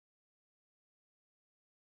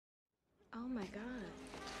Oh my God.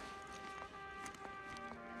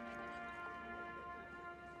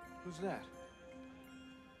 Who's that?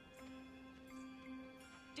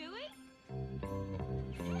 Dewey?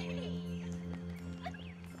 Hey!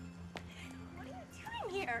 What are you doing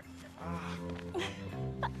here? I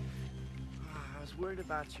was worried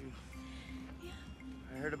about you. Yeah.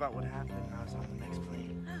 I heard about what happened and I was on the next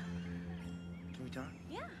plane. Can we talk?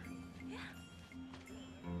 Yeah. Yeah.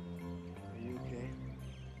 Are you okay?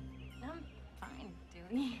 I'm fine,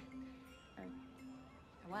 Dewey. Or I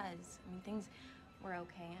was. I mean, things were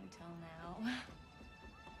okay until now.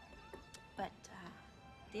 But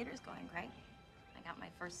theater's going great. I got my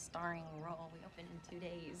first starring role. We opened in 2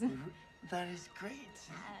 days. That is great.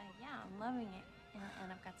 Yeah, I'm loving it.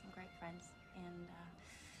 And I've got some great friends. And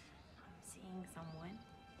I'm seeing someone.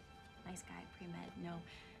 Nice guy, pre-med, no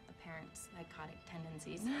apparent psychotic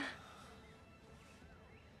tendencies.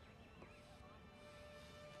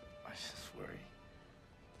 I just worry.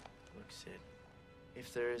 Look, Sid,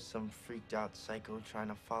 if there is some freaked out psycho trying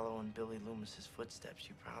to follow in Billy Loomis's footsteps,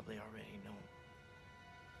 you probably already know.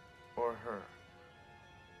 Or her.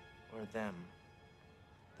 Or them.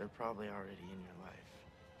 They're probably already in your life.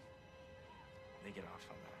 They get off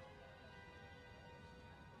on that.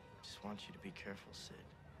 Just want you to be careful, Sid.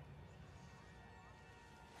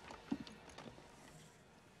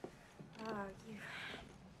 You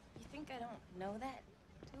think I don't know that,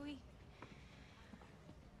 Dewey?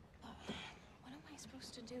 What am I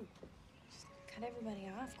supposed to do? Just cut everybody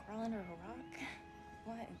off, crawl under a rock?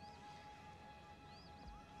 What?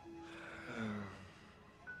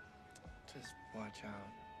 Just watch out.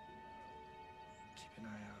 Keep an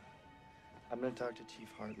eye out. I'm gonna talk to Chief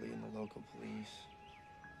Hartley and the local police.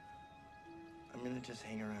 I'm gonna just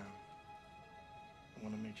hang around. I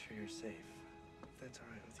want to make sure you're safe. If that's all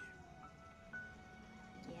right with you.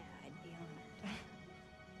 Yeah, I'd be honored.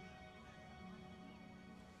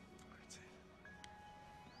 All right, Sid.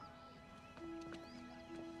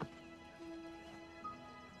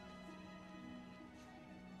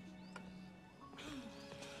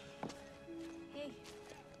 Hey.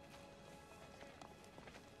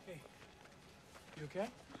 Hey. You okay?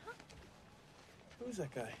 Uh-huh. Who's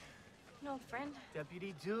that guy? No friend.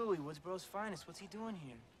 Deputy Dewey, Woodsboro's finest. What's he doing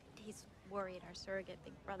here? He's worried, our surrogate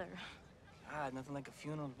big brother. God, nothing like a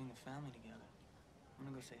funeral to bring the family together. I'm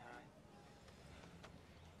gonna go say hi.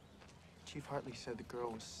 Chief Hartley said the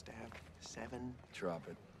girl was stabbed 7. Drop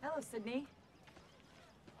it. Hello, Sidney.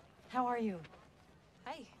 How are you?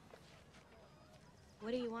 Hi.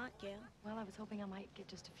 What do you want, Gale? Well, I was hoping I might get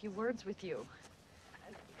just a few words with you.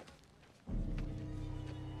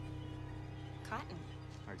 Cotton.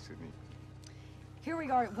 Hi, Sidney. Here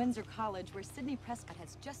we are at Windsor College, where Sidney Prescott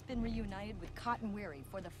has just been reunited with Cotton Weary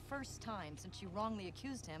for the first time since she wrongly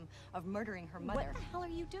accused him of murdering her mother. What the hell are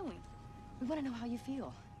you doing? We want to know how you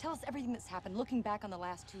feel. Tell us everything that's happened, looking back on the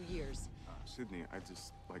last 2 years. Sidney, I'd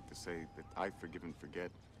just like to say that I forgive and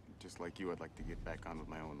forget. Just like you, I'd like to get back on with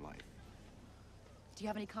my own life. Do you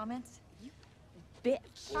have any comments? You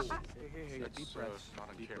bitch. Hey, deep breaths. Not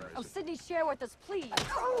on Deep camera. breaths. Oh, Sidney, share with us, please.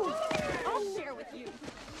 Oh, I'll share with you.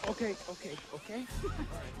 Okay.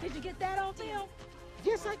 Did you get that on film?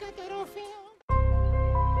 Yes, I got that on film.